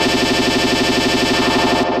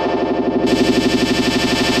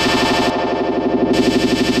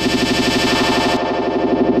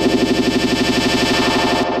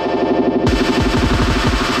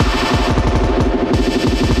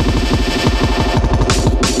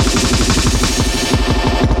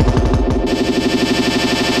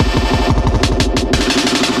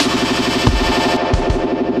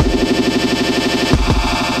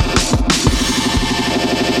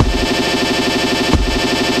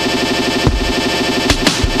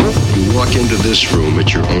walk into this room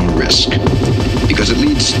at your own risk, because it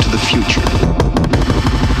leads to the future.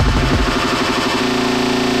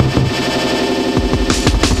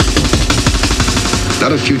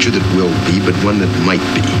 Not a future that will be, but one that might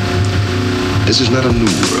be. This is not a new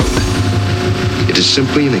world. It is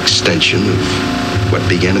simply an extension of what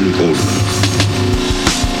began in the old one.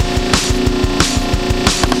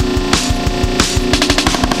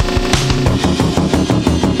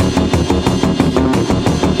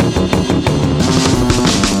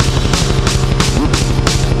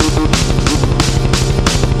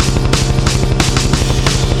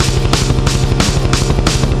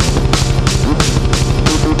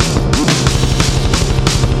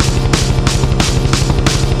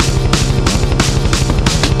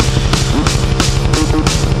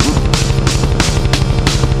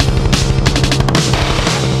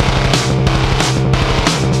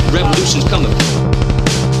 Revolution's coming.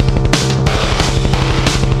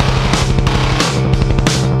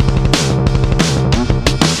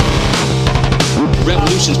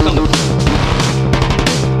 Revolution's coming.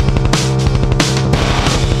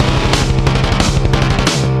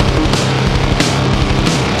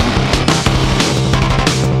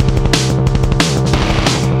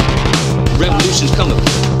 Revolution's coming.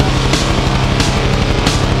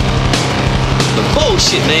 The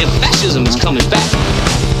bullshit, man. Fascism is coming back.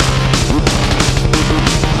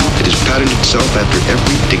 It has patterned itself after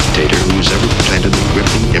every dictator who has ever planted a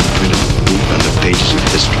ripping imprint of boot on the pages of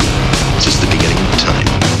history since the beginning of time.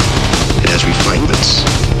 It has refinements,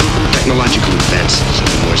 technological advances, and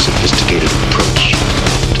a more sophisticated approach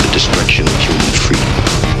to the destruction of human freedom.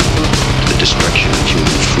 To the destruction of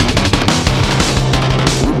human freedom.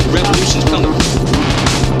 Revolution's coming.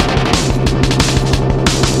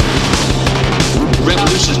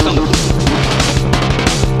 Revolution's coming.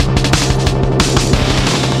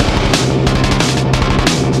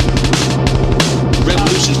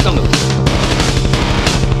 Revolution's coming.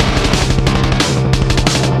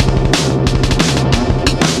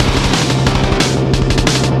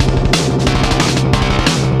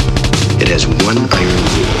 It has one iron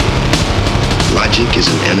rule. Logic is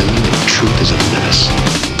an enemy and truth is a menace.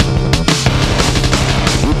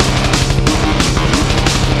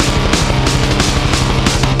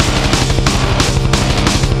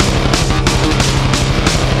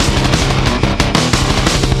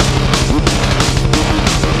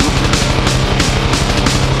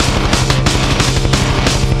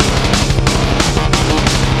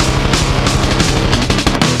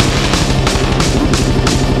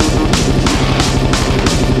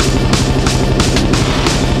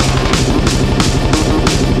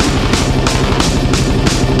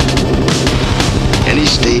 Any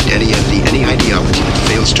state, any entity, any ideology that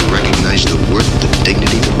fails to recognize the worth, the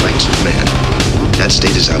dignity, the rights of man, that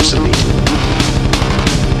state is obsolete.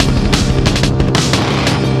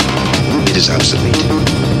 It is obsolete.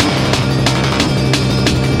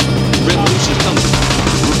 Revolution's coming.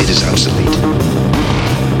 It is obsolete.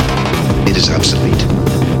 It is obsolete.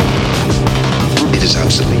 It is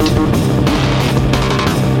obsolete.